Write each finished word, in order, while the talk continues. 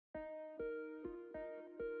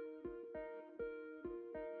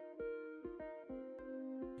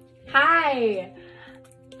Hi,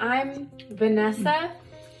 I'm Vanessa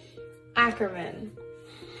Ackermann.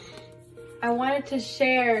 I wanted to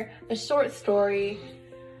share a short story.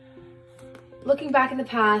 Looking back in the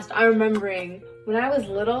past, I'm remembering when I was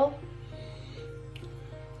little,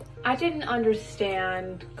 I didn't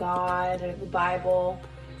understand God or the Bible.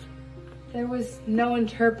 There was no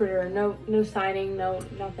interpreter, no signing,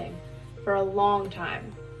 nothing for a long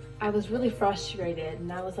time. I was really frustrated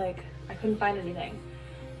and I was like, I couldn't find anything.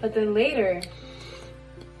 But then later,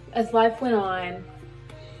 as life went on,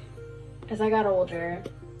 as I got older,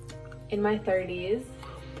 in my 30s,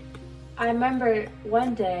 I remember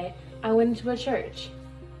one day I went into a church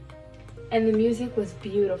and the music was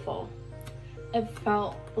beautiful. It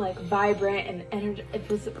felt like vibrant and it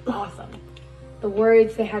was awesome. The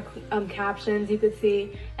words, they had captions you could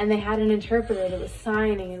see, and they had an interpreter that was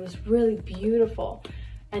signing. It was really beautiful.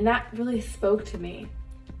 And that really spoke to me.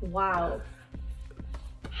 Wow,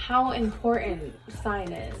 how important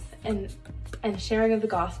sign is and sharing of the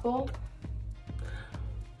gospel.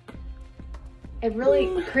 It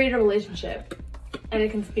really created a relationship, and it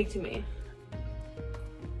can speak to me.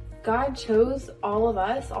 God chose all of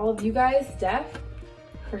us, all of you guys deaf,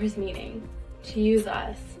 for his meaning, to use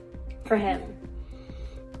us for him.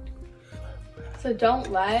 So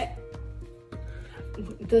don't let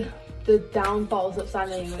the downfalls of sign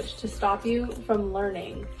language to stop you from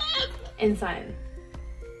learning in sign.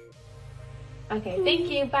 Okay, thank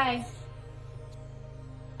you, bye.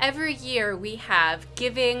 Every year we have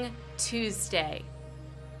Giving Tuesday.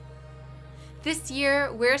 This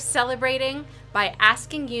year we're celebrating by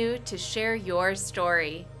asking you to share your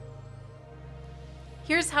story.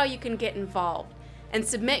 Here's how you can get involved and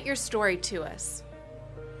submit your story to us.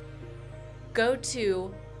 Go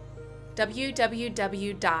to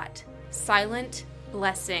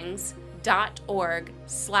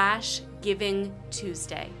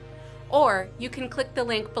www.silentblessings.org/givingtuesday. Or you can click the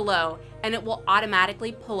link below and it will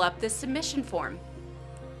automatically pull up the submission form.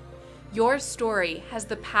 Your story has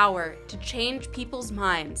the power to change people's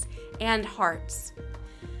minds and hearts.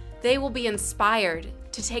 They will be inspired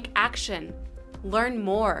to take action, learn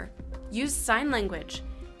more, use sign language,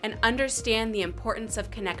 and understand the importance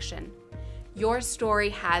of connection. Your story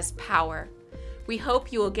has power. We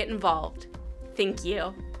hope you will get involved. Thank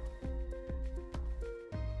you.